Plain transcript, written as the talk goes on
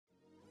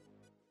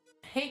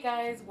Hey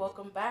guys,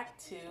 welcome back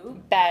to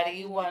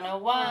Baddie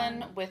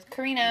 101 with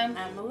Karina.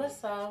 I'm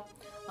Melissa.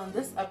 On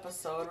this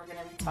episode, we're going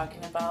to be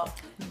talking about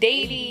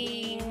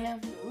Dating.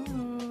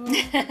 Ooh.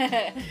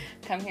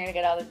 Come here to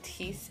get all the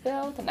tea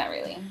spilled? Not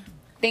really.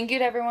 Thank you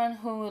to everyone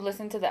who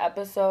listened to the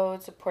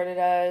episode, supported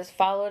us,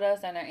 followed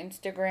us on our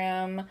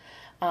Instagram,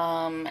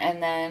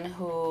 and then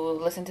who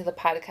listened to the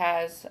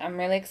podcast. I'm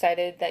really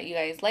excited that you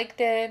guys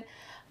liked it.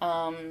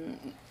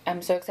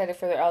 I'm so excited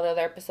for all the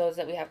other episodes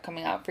that we have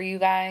coming out for you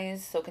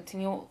guys. So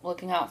continue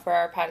looking out for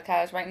our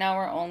podcast. Right now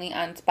we're only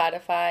on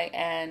Spotify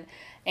and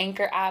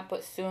Anchor app,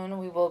 but soon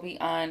we will be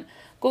on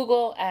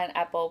Google and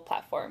Apple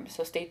platforms.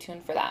 So stay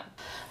tuned for that.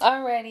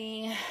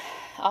 Alrighty,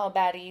 all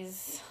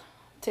baddies.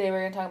 Today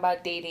we're going to talk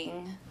about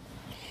dating.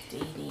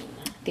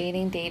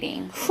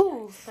 Dating.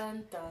 Whew.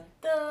 Dun, dun,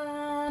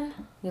 dun.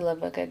 We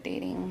love a good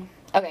dating.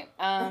 Okay,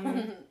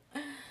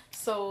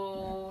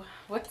 So,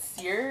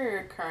 what's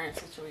your current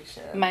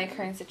situation? my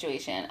current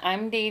situation.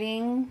 I'm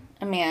dating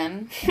a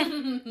man.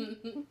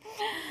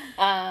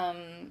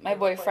 My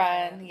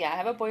boyfriend. Yeah, I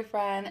have a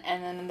boyfriend,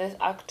 and then this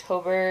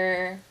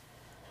October,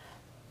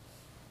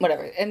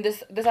 whatever. And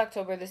this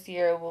October this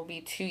year will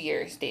be 2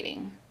 years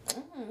dating.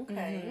 Oh,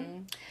 okay.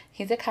 Mm-hmm.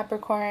 He's a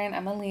Capricorn.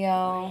 I'm a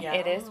Leo. Yeah.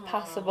 It is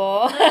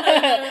possible.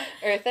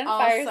 Earth and All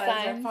fire signs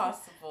signs. are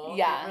possible.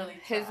 Yeah, Really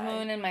his try.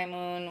 moon and my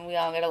moon, we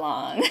all get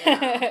along.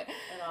 Yeah. It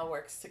all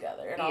works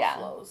together. It all Yeah.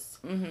 flows.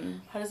 Mm-hmm.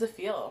 How does it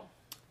feel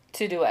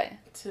To do what?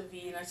 to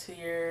be in a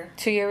 2-year?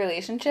 2-year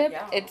relationship.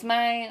 Yeah. It's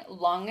my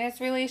longest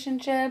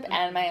relationship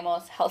and my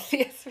most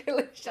healthiest That's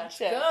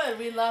relationship. good.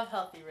 We love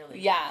healthy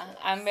relationships. Yeah,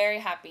 I'm very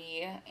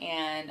happy,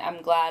 and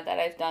I'm glad that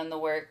I've done the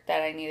work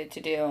that I needed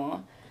to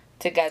do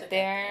to get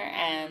there,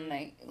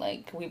 and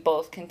like we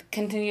both can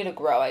continue to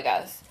grow, I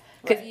guess.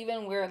 Because Right.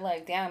 even we're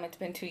like, damn, it's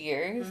been 2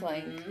 years.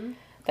 Like, Mhm.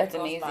 that's It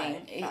goes amazing.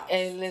 by fast.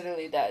 It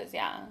literally does,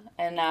 yeah.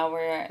 And now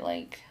we're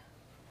like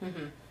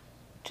Mhm.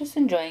 just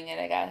enjoying it,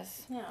 I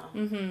guess. Yeah.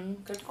 Mm-hmm.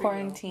 Good for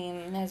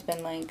Quarantine has been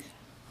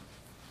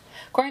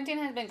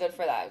good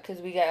for that,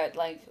 because we get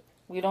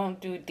we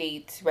don't do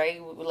dates,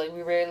 right?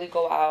 We rarely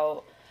go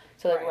out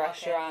to Right, okay.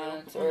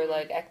 restaurants or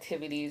Mhm.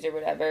 activities or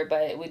whatever,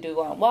 but we do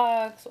go on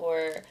walks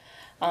or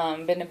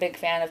been a big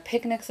fan of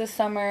picnics this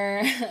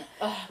summer.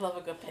 Oh, I love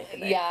a good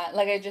picnic. Yeah,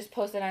 I just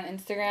posted on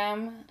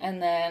Instagram,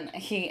 and then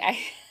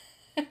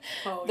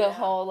Oh, the yeah.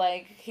 whole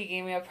he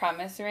gave me a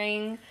promise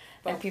ring.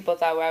 And But people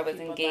thought I was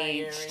people thought you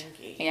were engaged.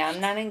 engaged. Yeah, I'm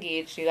not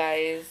engaged, you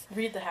guys.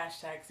 Read the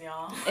hashtags,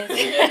 y'all.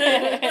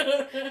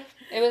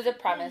 It was a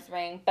promise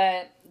ring,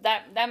 but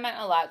that meant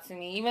a lot to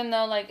me. Even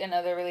though in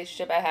other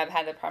relationship I have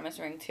had a promise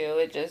ring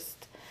too,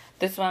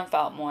 this one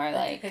felt more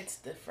It's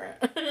different.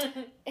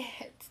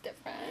 it's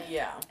different.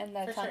 Yeah. And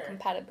that's for on sure.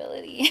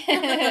 compatibility.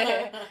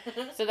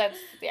 So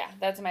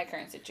that's my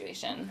current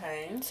situation.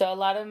 Okay. So a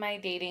lot of my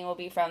dating will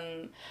be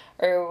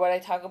or what I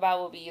talk about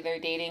will be either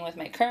dating with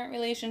my current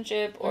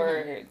relationship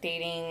or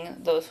dating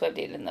those who I've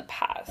dated in the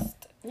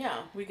past.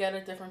 Yeah, we get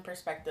a different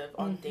perspective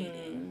on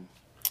dating.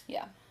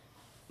 Yeah.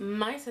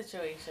 My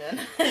situation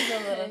is a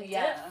little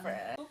Yeah.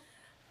 different.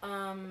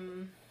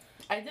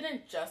 I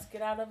didn't just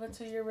get out of a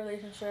 2-year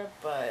relationship,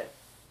 but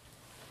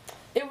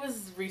it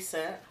was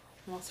recent.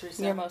 Most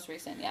recent. Your most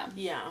recent, yeah.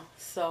 Yeah.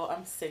 So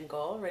I'm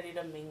single, ready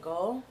to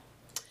mingle.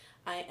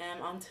 I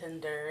am on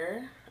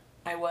Tinder.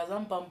 I was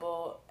on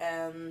Bumble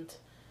and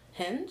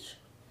Hinge.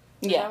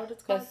 Is Yeah, that what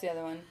it's called? that's the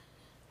other one.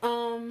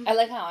 Um. I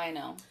like how I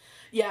know.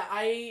 Yeah.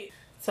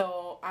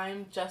 So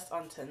I'm just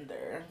on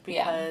Tinder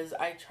because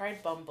I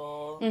tried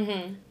Bumble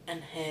Mm-hmm.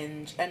 and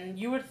Hinge, and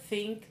you would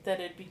think that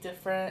it'd be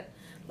different.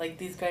 Like,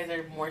 these guys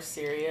are more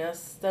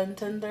serious than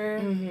Tinder.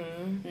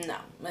 Mm-hmm. No,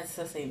 it's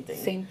the same thing.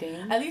 Same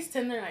thing. At least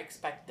Tinder, I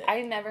expected.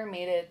 I never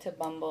made it to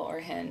Bumble or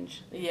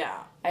Hinge.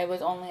 Yeah. I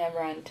was only ever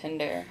on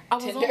Tinder. I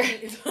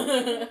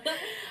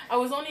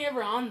was only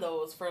ever on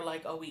those for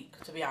a week,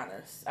 to be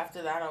honest.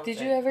 After that, I was Did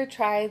like, you ever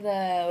try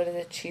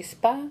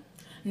Chispa?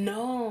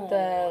 No.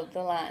 The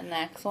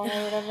Latinx one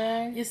or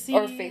whatever? You see-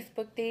 Or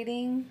Facebook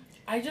dating?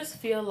 I just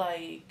feel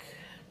like...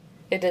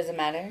 It doesn't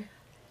matter.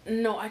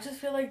 No, I just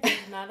feel like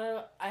there's not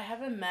I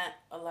haven't met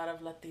a lot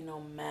of Latino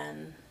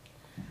men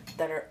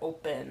that are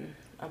open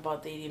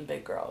about dating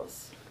big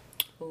girls.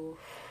 Ooh.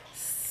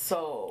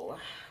 So,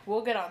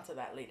 we'll get onto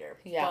that later.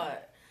 Yeah.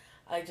 But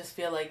I just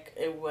feel like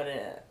it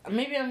wouldn't...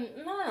 Maybe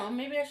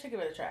maybe I should give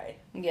it a try.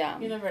 Yeah.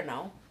 You never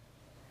know.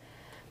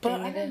 But You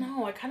I need don't to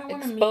know. I kind of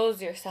want to meet...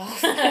 Expose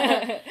yourself.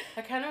 I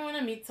kind of want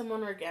to meet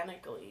someone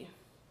organically.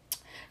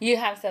 You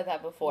have said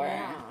that before.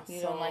 Yeah,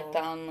 You don't like so- the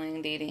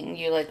online dating.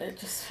 It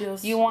just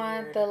feels You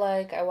want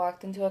weird. the I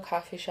walked into a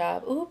coffee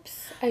shop.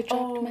 Oops, I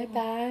dropped my Oh.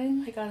 bag.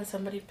 My God,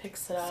 somebody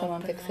picks it up.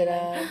 Someone and picks I'm it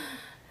like, up.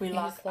 We He's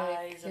lock like,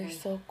 eyes. you're And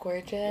so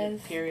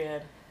gorgeous.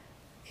 Period.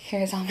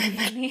 Here's all my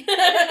money. Give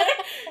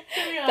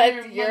me all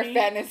That's your money.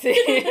 fantasy.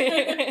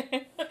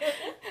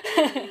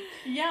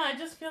 Yeah, I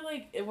just feel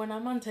like when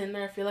I'm on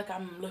Tinder, I feel like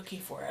I'm looking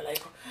for it.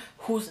 Like,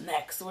 who's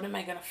next? What am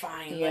I gonna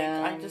find?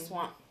 Yeah.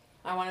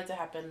 I want it to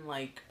happen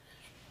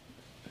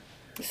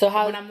So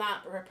how when I'm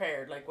not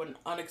prepared, like when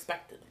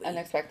unexpectedly.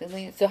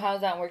 Unexpectedly. So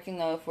how's that working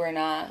though? If we're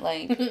not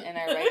like in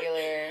our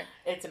regular,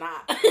 it's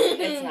not.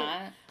 It's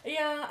not.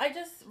 Yeah, I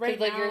just right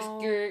like now.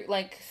 your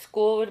like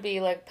school would be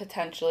like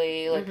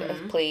potentially like a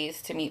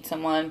place to meet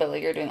someone, but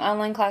like you're doing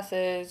online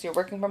classes, you're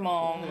working from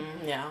home.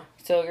 Yeah.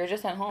 So you're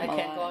just at home. I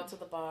can't go out to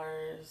the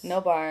bars.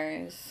 No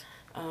bars.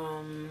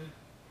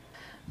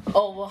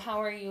 Oh well,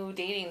 how are you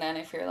dating then?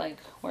 If you're like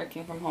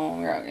working from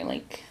home, you're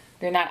like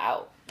you're not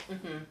out.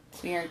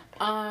 So you're.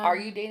 Are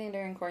you dating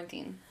during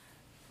quarantine?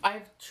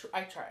 I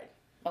tried.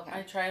 Okay.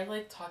 I tried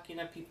like talking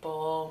to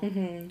people,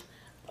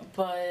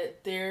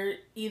 but they're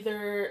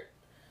either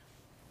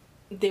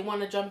they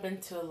want to jump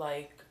into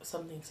like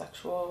something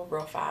sexual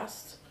real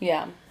fast.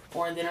 Yeah.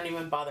 Or they don't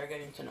even bother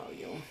getting to know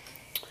you.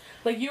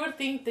 Like you would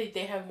think that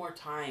they have more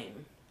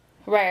time.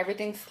 Right,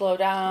 everything's slow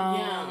down.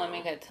 Yeah. Let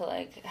me get to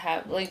like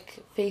have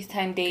like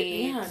FaceTime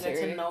dates. Yeah,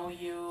 get to know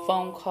you.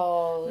 Phone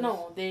calls.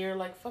 No, they're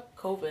like, fuck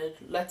COVID.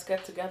 Let's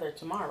get together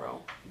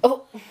tomorrow.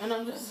 Oh. And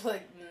I'm just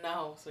like,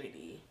 no,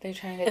 sweetie. They're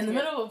trying to get in the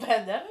middle of a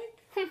pandemic.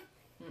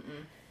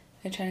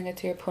 They're trying to get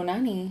to your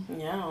punani.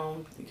 Yeah,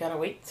 you gotta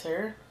wait,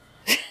 sir.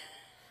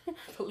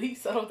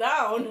 Please settle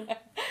down.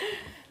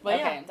 But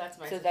okay. Yeah, that's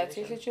my situation. that's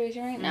your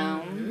situation right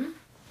now.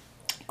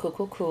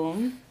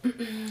 Cool.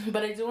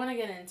 But I do want to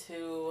get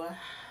into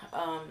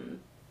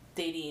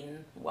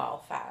dating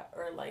while fat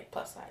or like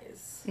plus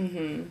size.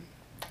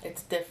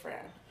 It's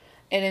different.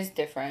 It is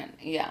different.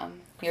 Yeah,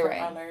 you're right.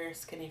 For other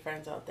skinny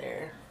friends out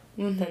there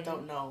that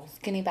don't know.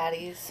 Skinny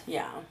baddies.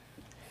 Yeah.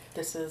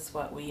 This is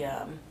what we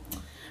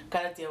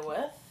gotta deal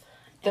with.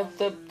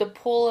 The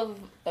pool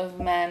of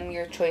men,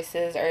 your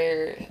choices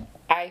are,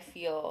 I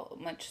feel,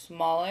 much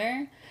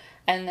smaller.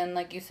 And then,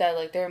 like you said,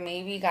 like there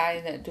may be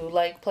guys that do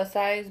like plus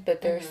size,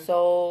 but they're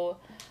so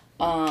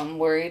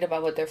worried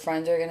about what their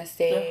friends are gonna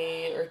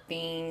say or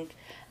think,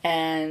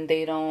 and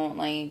they don't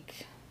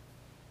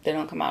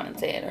come out and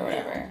say it or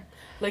whatever.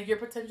 Like you're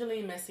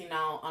potentially missing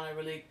out on a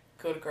really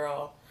good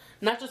girl,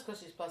 not just because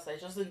she's plus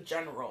size, just in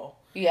general.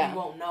 Yeah. You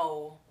won't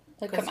know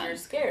Like, because you're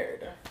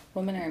scared.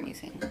 Women are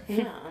amazing.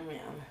 Yeah, I mean,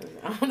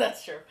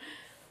 that's true.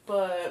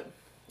 But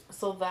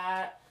so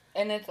that.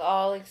 And it's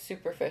all like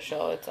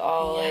superficial. It's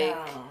all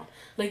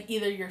like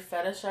either you're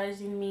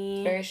fetishizing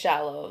me. Very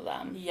shallow of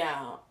them.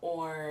 Yeah,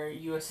 or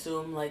you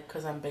assume like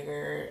because I'm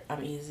bigger,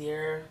 I'm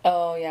easier.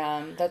 Oh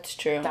yeah, that's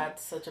true.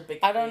 That's such a big.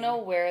 I don't know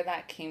where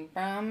that came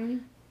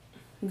from.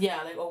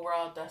 Yeah, like we're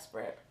all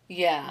desperate.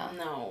 Yeah.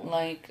 No.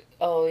 Like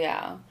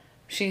yeah,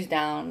 she's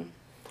down.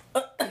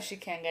 She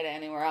can't get it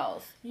anywhere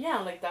else. Yeah,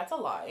 like that's a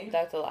lie.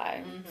 That's a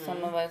lie.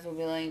 Some of us will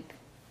be like,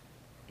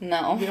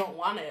 no. You don't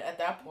want it at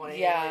that point.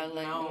 Yeah,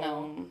 like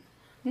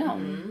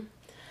no.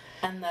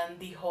 And then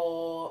the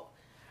whole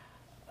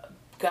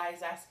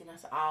guys asking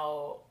us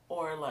out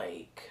or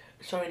like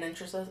showing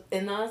interest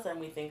in us, and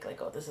we think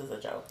like, oh, this is a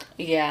joke.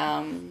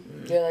 Yeah,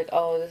 you're like,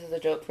 oh, this is a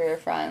joke for your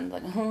friend.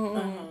 Like,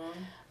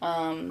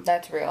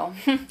 that's real.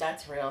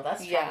 That's real.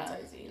 That's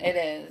traumatizing. Yeah, it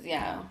is.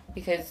 Yeah,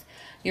 because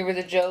you were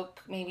the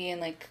joke maybe in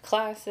like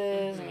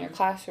classes in your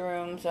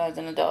classroom. So as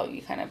an adult,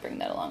 you kind of bring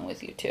that along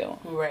with you too.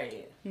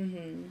 Right.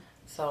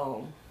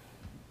 So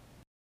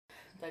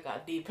that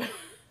got deep.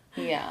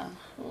 Yeah.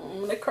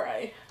 I'm gonna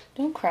cry.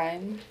 Don't cry.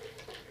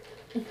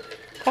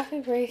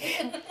 Coffee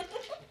break.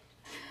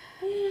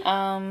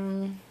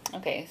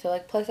 Okay, so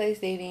like plus size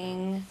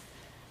dating,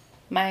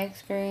 my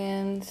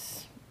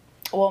experience.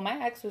 Well,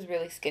 my ex was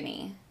really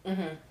skinny,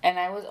 and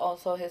I was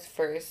also his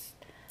first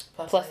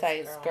plus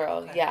size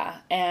girl. Okay.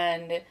 Yeah,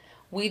 and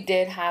we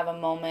did have a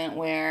moment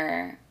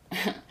where,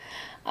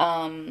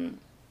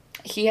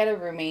 he had a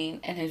roommate,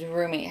 and his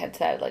roommate had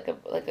said like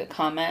a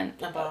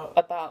comment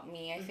about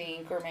me, I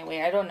think, or my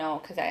weight. I don't know,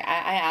 because I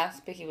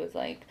asked, but he was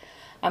like,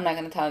 I'm not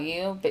gonna tell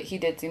you, but he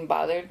did seem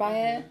bothered by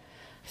it.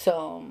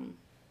 So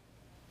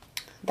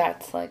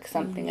that's like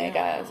something, I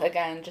guess.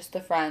 Again, just the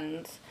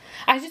friends.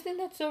 I just think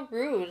that's so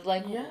rude.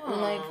 Like,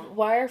 like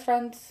why are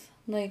friends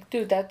like,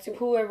 dude? That's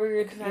whoever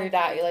your like.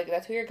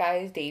 That's who your guy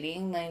is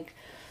dating. Like,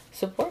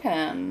 support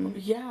him.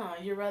 Yeah,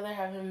 you'd rather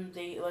have him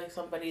date like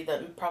somebody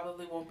that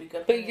probably won't be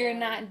good. But you're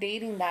not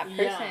dating that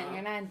person. Yeah.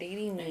 You're not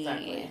dating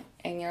me,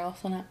 and you're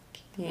also not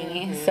fucking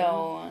me.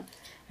 So,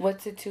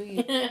 what's it to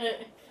you? You're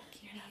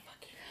not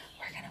fucking.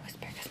 We're gonna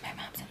whisper because my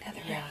mom's in the other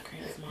room. Yeah,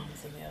 Grace's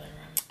mom's in the other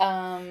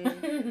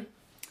room.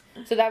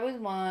 So that was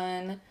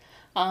one.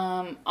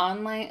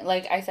 Online,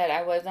 like I said,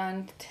 I was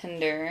on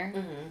Tinder.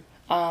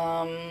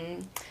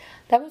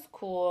 That was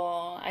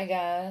cool, I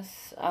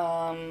guess.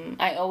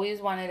 I always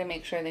wanted to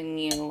make sure they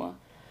knew,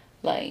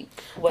 like,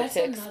 what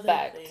to expect. That's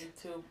another thing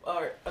too,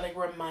 or like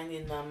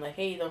reminding them, like,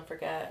 hey, don't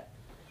forget,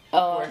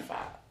 we're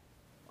fat.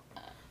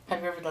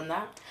 Have you ever done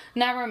that?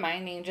 Not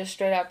reminding, just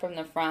straight up from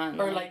the front.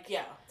 Or like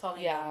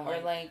telling them. Or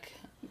like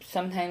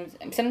sometimes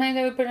I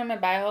would put it in my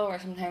bio, or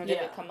sometimes it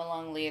would come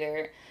along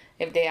later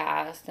if they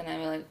asked, and I'd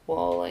be like,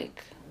 well,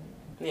 like.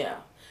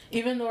 Yeah.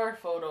 Even though our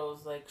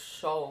photos like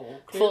show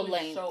full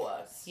length, show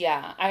us.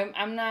 Yeah,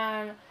 I'm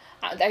not.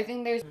 I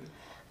think there's.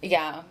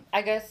 Yeah,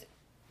 I guess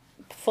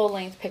full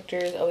length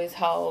pictures always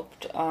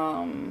helped.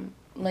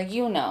 like,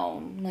 you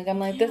know, like, I'm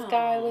like, this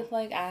guy Yeah. with,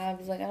 like,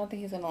 abs, like, I don't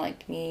think he's gonna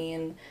like me,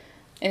 and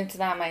it's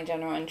not my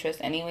general interest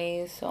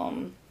anyways,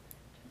 so,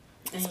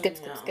 skip,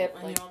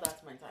 And like, you know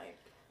that's my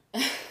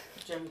type.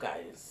 Gym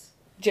guys.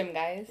 gym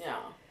guys. Yeah.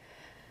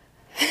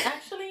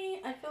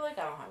 Actually, I feel like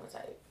I don't have a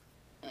type.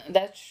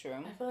 That's true.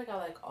 I feel like I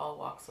like all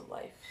walks of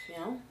life, you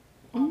know?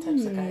 All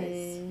types of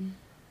guys. Mm.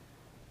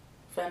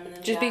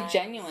 Feminine Just guys, be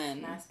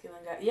genuine.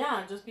 masculine guys.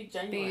 Yeah, just be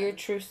genuine. Be your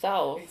true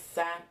self.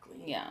 Exactly.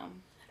 Yeah.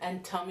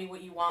 And tell me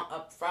what you want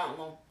up front.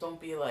 Don't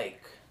be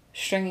like...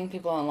 Stringing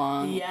people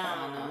along. Yeah.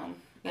 I don't know.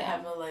 I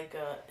have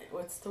a,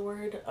 what's the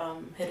word?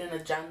 Hidden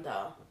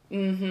agenda.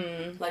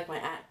 Mm-hmm. Like my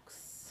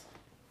ex.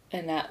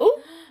 And that, ooh.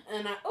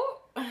 And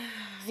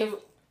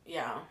So-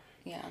 yeah.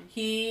 Yeah.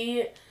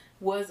 He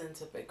was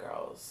into big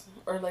girls.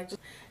 Or like,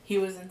 just, he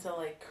was into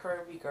like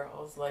curvy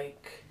girls.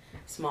 Like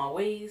small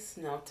waist,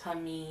 no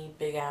tummy,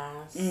 big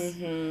ass.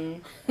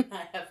 Mm-hmm.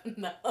 I have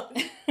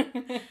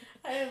none.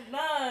 I have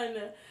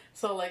none.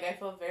 So like I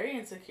felt very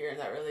insecure in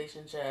that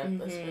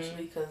relationship,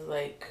 especially because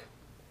like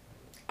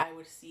I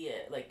would see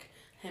it, like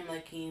him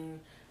liking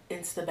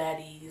Insta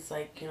baddies,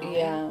 like, you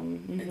know,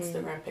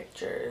 Instagram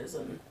pictures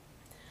and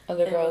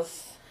other it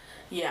girls.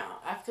 yeah.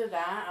 After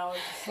that, I was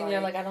just And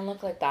you're like, I don't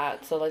look like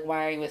that, so like,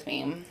 why are you with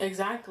me?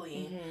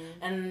 exactly.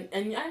 And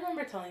I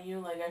remember telling you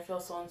like I feel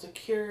so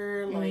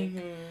insecure, like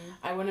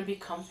I wouldn't be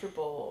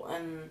comfortable,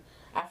 and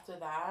after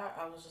that,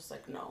 I was just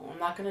like, no, I'm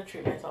not gonna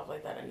treat myself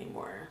like that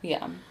anymore.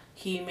 Yeah.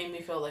 He made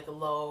me feel like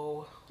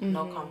low,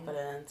 no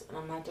confidence, and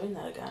I'm not doing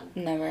that again.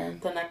 Never.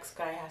 The next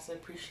guy has to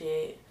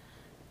appreciate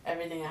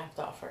everything I have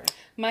to offer.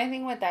 My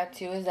thing with that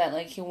too is that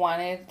like he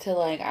wanted to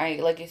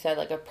like you said,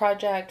 like a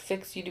project,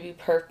 fix you to be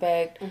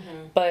perfect,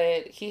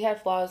 but he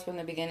had flaws from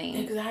the beginning.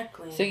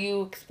 Exactly. So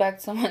you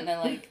expect someone to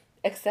like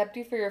accept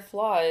you for your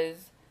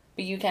flaws,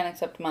 but you can't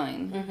accept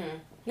mine.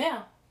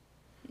 Yeah.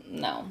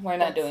 No, we're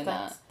not doing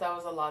that. That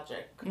was a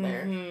logic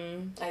there.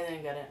 I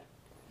didn't get it.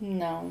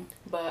 No.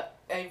 But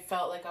I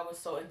felt like I was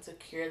so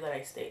insecure that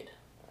I stayed.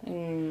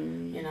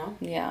 You know?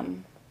 Yeah.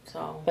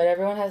 So. But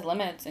everyone has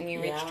limits, and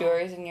you reached Yeah.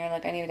 yours, and you're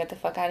like, I need to get the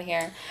fuck out of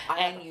here.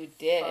 And you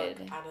did.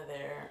 Fuck out of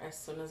there as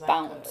soon as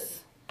Bounce.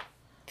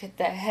 Get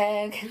the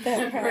head, get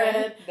the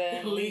bread,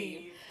 then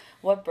leave.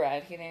 What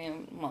bread? He didn't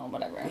even, well,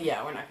 whatever.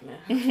 Yeah, we're not gonna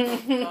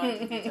go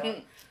into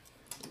detail.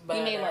 But,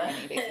 You made more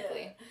money,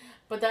 basically.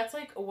 But that's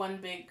like one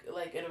big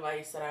like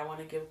advice that I want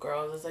to give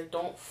girls is like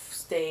don't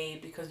stay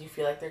because you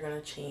feel like they're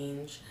gonna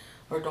change,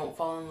 or don't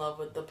fall in love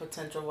with the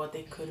potential of what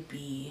they could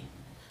be.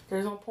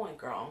 There's no point,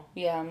 girl.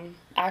 Yeah.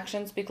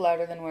 Actions speak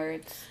louder than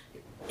words.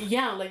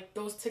 Yeah, like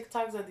those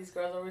TikToks that these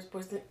girls are always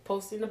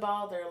posting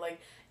about, they're like,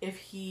 if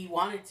he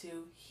wanted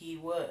to, he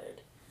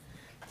would.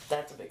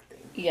 That's a big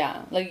thing.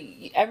 Yeah.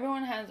 Like,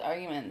 everyone has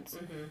arguments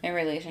in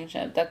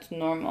relationship. That's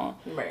normal.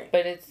 Right.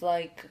 But it's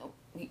like,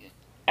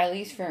 at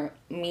least for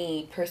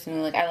me personally,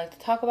 like, I like to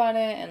talk about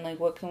it and, like,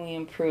 what can we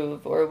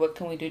improve or what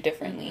can we do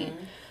differently.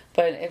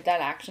 But if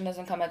that action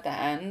doesn't come at the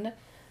end,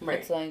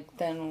 it's like,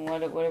 then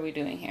what are we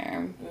doing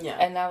here? Yeah.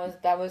 And that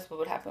was what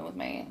would happen with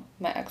my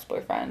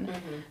ex-boyfriend.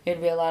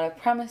 It'd be a lot of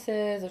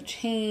promises of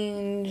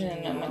change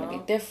and I'm gonna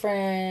be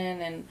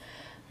different, and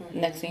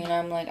next thing you know,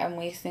 I'm like, I'm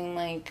wasting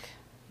like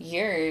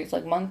years,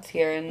 like months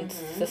here, and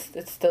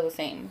it's still the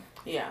same.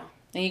 Yeah.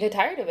 And you get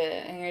tired of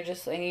it, and you're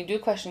just, and you do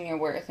question your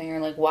worth, and you're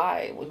like,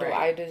 why? Do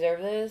I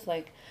deserve this?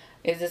 Like,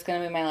 is this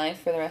gonna be my life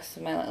for the rest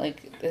of my life?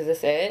 Like, is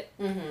this it?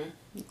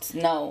 It's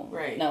no.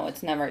 Right. No,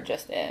 it's never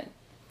just it.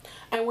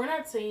 And we're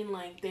not saying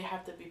like they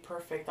have to be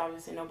perfect.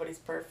 Obviously, nobody's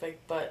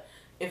perfect. But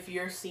if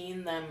you're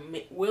seeing them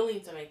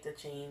willing to make the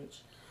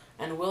change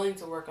and willing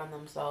to work on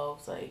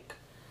themselves, like,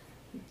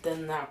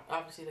 then that,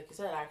 obviously, like you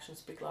said, actions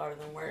speak louder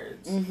than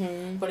words.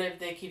 But if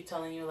they keep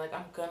telling you, like,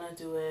 I'm gonna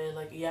do it,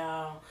 like,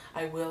 yeah,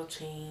 I will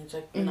change,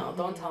 like, no,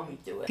 don't tell me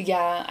do it.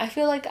 Yeah, I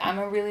feel like I'm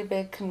a really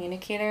big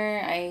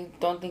communicator. I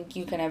don't think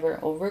you can ever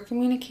over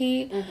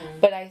communicate,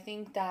 but I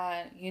think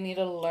that you need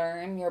to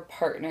learn your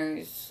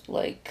partner's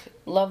like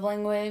love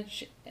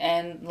language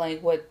and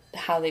like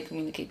how they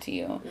communicate to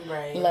you.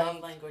 Right. Like, love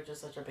language is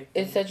such a big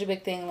thing. It's such a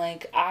big thing.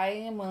 Like, I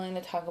am willing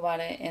to talk about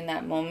it in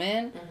that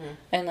moment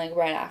and like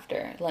right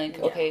after. Like,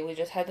 okay, we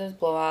just had this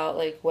blowout.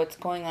 Like, what's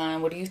going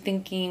on? What are you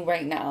thinking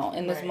right now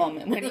in this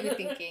moment? What are you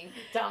thinking?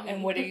 Tell me.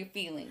 And what are you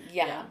feeling?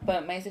 Yeah.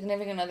 But my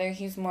significant other,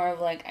 he's more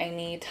of like, I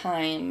need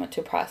time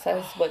to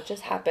process what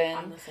just happened.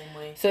 I'm the same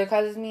way. So it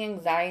causes me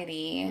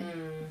anxiety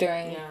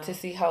to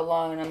see how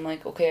long, and I'm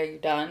like, okay, are you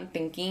done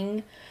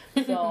thinking?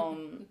 So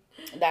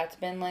that's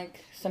been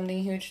like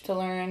something huge to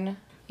learn.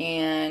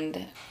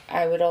 And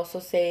I would also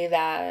say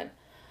that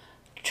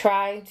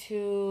try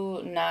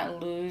to not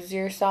lose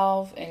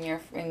yourself in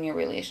your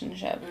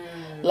relationship.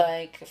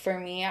 Like, for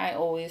me, I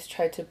always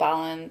try to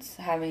balance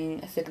having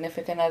a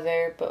significant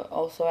other, but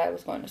also I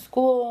was going to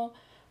school,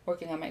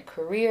 working on my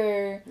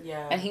career,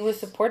 and he was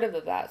supportive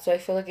of that. So I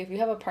feel like if you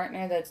have a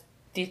partner that's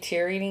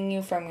deteriorating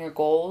you from your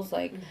goals,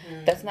 like,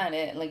 that's not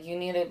it. Like, you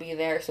need to be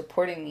there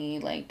supporting me,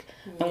 like,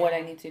 and what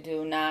I need to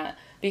do, not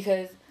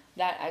because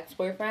that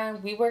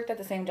ex-boyfriend, we worked at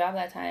the same job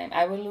that time.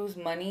 I would lose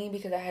money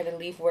because I had to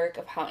leave work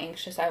of how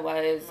anxious I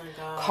was, Oh my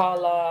God.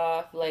 call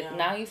off, like, Yeah.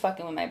 now you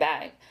fucking with my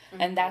bag.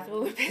 And that's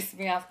what would piss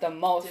me off the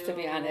most, to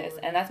be honest.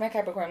 And that's my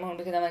Capricorn moon,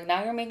 because I'm like,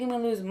 now you're making me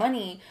lose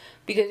money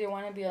because you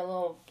want to be a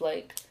little,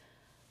 like,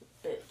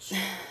 bitch.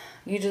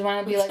 you just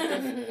want to be like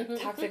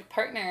this toxic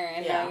partner,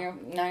 and Yeah.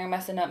 now you're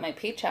messing up my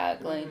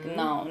paycheck. Like,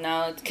 no,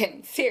 now it's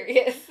getting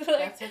serious. Like,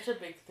 that's such a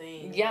big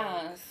thing.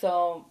 yeah, Like,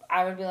 so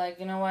I would be like,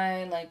 you know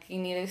what, like, you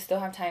need to still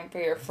have time for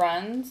your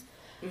friends.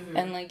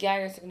 And, like, yeah,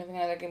 your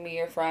significant other can be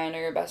your friend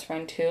or your best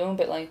friend, too.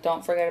 But, like,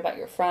 don't forget about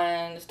your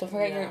friends. Don't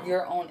forget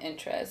your own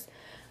interests.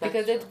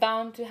 Because it's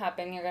bound to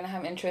happen. You're going to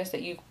have interests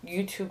that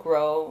you two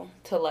grow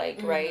to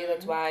like, right?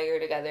 That's why you're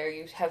together.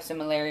 You have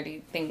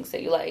similarity things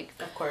that you like.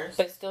 Of course.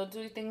 But still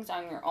do things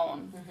on your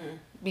own.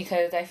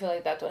 Because I feel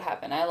like that's what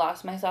happened. I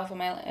lost myself in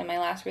my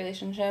last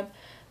relationship.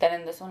 Then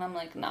in this one, I'm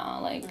like, nah,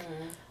 like...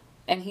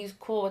 And he's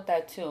cool with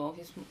that, too.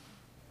 He's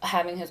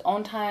having his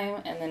own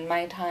time, and then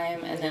my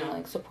time, and then,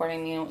 like,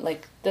 supporting me,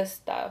 like, this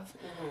stuff.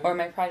 Or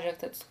my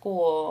projects at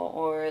school,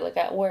 or, like,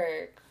 at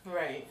work.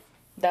 Right.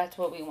 That's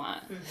what we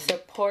want.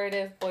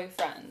 Supportive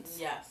boyfriends.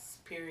 Yes,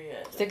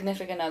 period.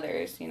 Significant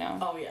others, you know?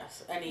 Oh,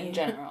 yes. In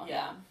general,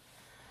 yeah.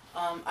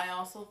 I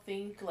also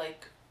think,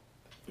 like,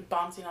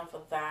 bouncing off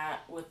of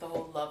that with the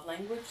whole love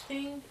language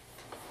thing,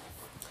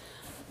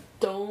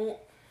 don't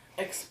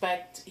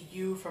expect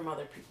you from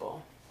other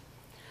people.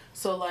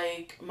 So,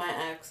 like, my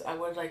ex, I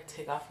would, like,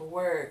 take off of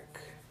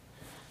work.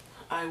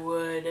 I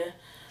would...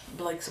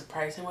 like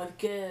surprise him with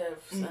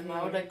gifts, and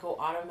I would like go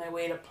out of my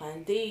way to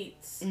plan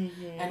dates.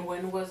 And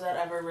when was that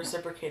ever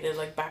reciprocated,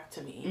 like, back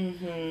to me?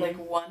 Like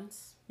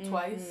once,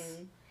 twice,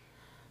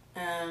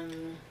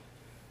 and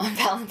on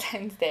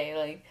Valentine's Day,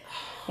 like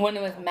when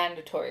it was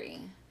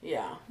mandatory.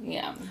 Yeah.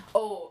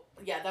 Oh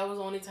yeah, that was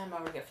the only time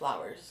I would get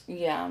flowers.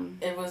 Yeah.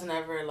 It was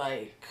never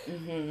like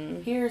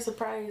here,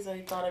 surprise,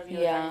 I thought of you.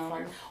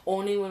 Yeah.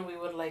 Only when we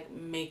would like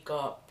make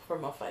up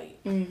from a fight.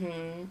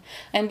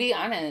 And be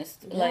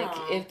honest, like,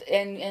 if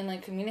and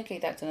like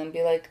communicate that to them.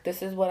 Be like,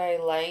 this is what I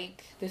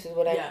like, this is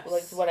what I like,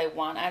 this is what I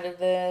want out of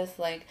this,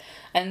 like,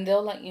 and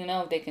they'll let you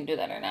know if they can do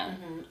that or not.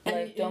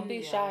 Like, don't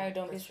be shy,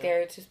 don't be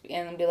scared, just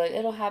and be like,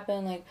 it'll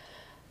happen. Like,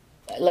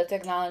 let's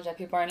acknowledge that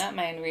people are not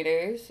mind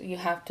readers. You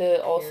have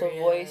to also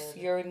voice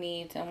your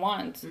needs and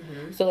wants.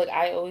 So, like,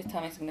 I always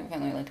tell my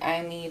significant other, like,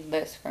 I need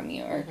this from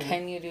you, or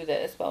can you do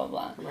this, blah,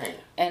 blah, blah. Right.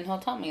 And he'll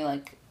tell me,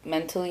 like,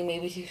 mentally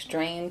maybe he's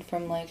drained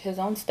from, like, his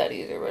own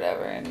studies or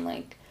whatever, and,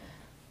 like,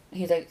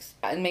 he's like,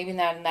 maybe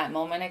not in that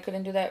moment I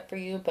couldn't do that for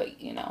you, but,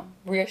 you know,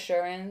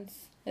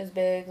 reassurance is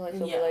big. Like,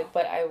 he'll be like,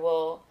 but I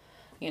will,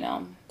 you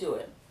know. Do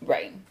it.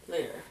 Right.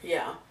 Later.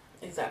 Yeah.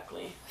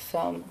 Exactly.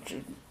 So...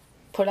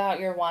 put out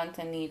your wants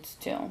and needs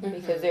too,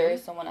 because there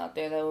is someone out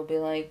there that will be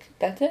like,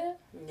 that's it?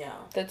 Yeah.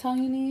 That's all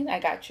you need?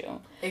 I got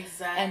you.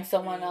 Exactly. And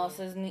someone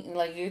else's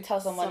like, you tell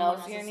someone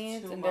else your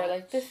needs, and they're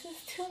like, this is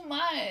too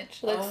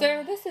much. Like,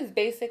 sir, this is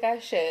basic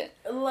ass shit.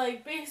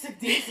 Like, basic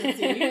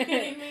decency. Are you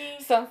kidding me?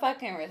 Some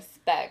fucking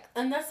respect.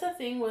 And that's the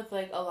thing with,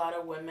 like, a lot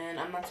of women.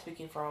 I'm not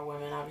speaking for all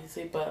women,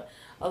 obviously, but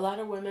a lot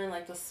of women,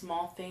 like, the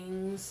small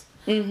things,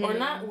 or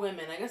not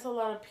women, I guess a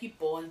lot of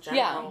people in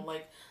general,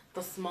 like,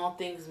 the small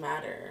things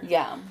matter.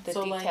 Yeah, the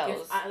so details. Like,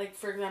 if I, like,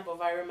 for example,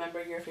 if I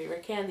remember your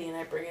favorite candy and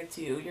I bring it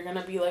to you, you're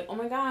gonna be like, oh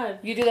my god.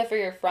 You do that for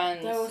your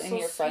friends and so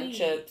your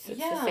friendships. Sweet.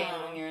 It's the same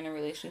when you're in a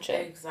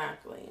relationship.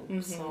 Exactly.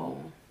 So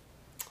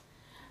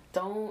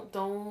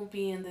don't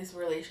be in these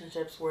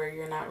relationships where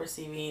you're not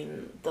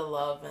receiving the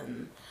love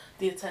and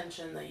the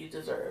attention that you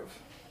deserve.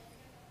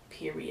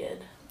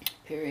 Period.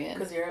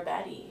 Because you're a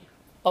baddie.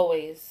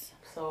 Always.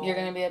 So you're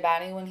gonna be a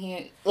baddie when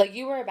he, like,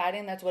 you were a baddie,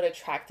 and that's what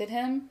attracted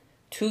him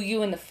to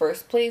you in the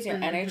first place, your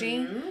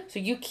energy. So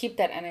you keep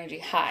that energy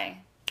high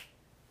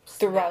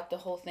throughout the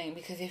whole thing,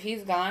 because if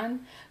he's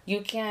gone,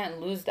 you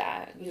can't lose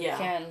that. You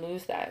can't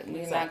lose that.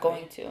 You're not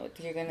going to.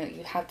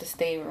 You have to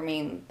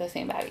remain the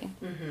same baddie.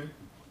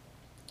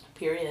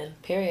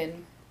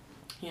 Period.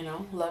 You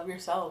know, love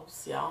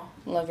yourselves, y'all.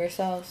 Love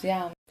yourselves,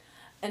 yeah.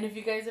 And if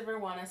you guys ever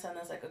want to send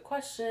us, like, a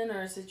question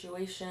or a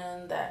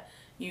situation that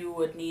you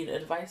would need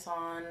advice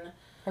on,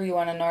 or you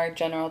want to know our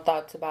general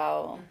thoughts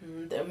about,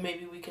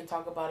 maybe we can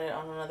talk about it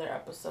on another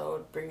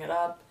episode, bring it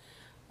up.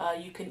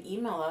 You can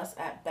email us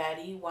at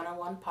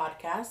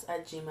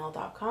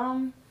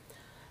baddie101podcast@gmail.com.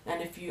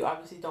 And if you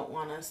obviously don't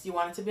want us, you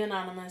want it to be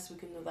anonymous, we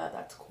can do that.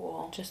 That's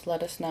cool. Just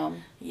let us know.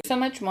 Yeah. So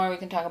much more we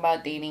can talk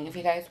about dating. If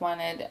you guys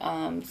wanted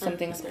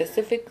something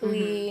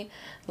specifically,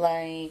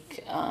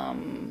 like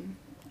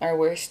our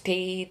worst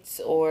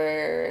dates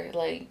or,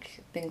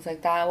 like, things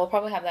like that, we'll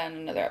probably have that in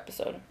another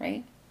episode,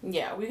 right?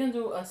 Yeah, we can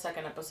do a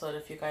second episode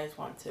if you guys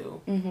want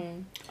to.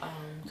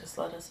 Just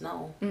let us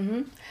know.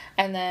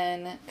 And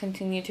then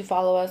continue to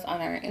follow us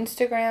on our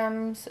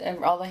Instagrams,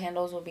 and all the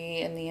handles will be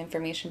in the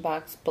information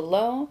box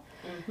below.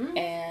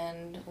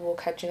 And we'll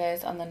catch you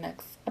guys on the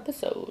next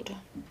episode.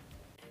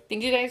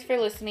 Thank you guys for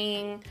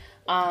listening.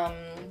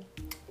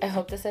 I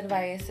hope this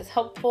advice is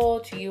helpful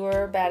to you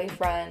or a baddie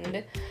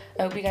friend.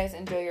 I hope you guys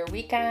enjoy your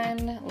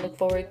weekend. Look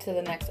forward to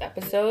the next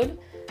episode,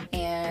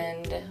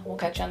 and we'll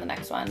catch you on the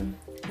next one.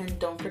 And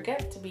don't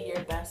forget to be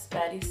your best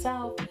baddie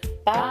self.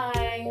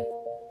 Bye.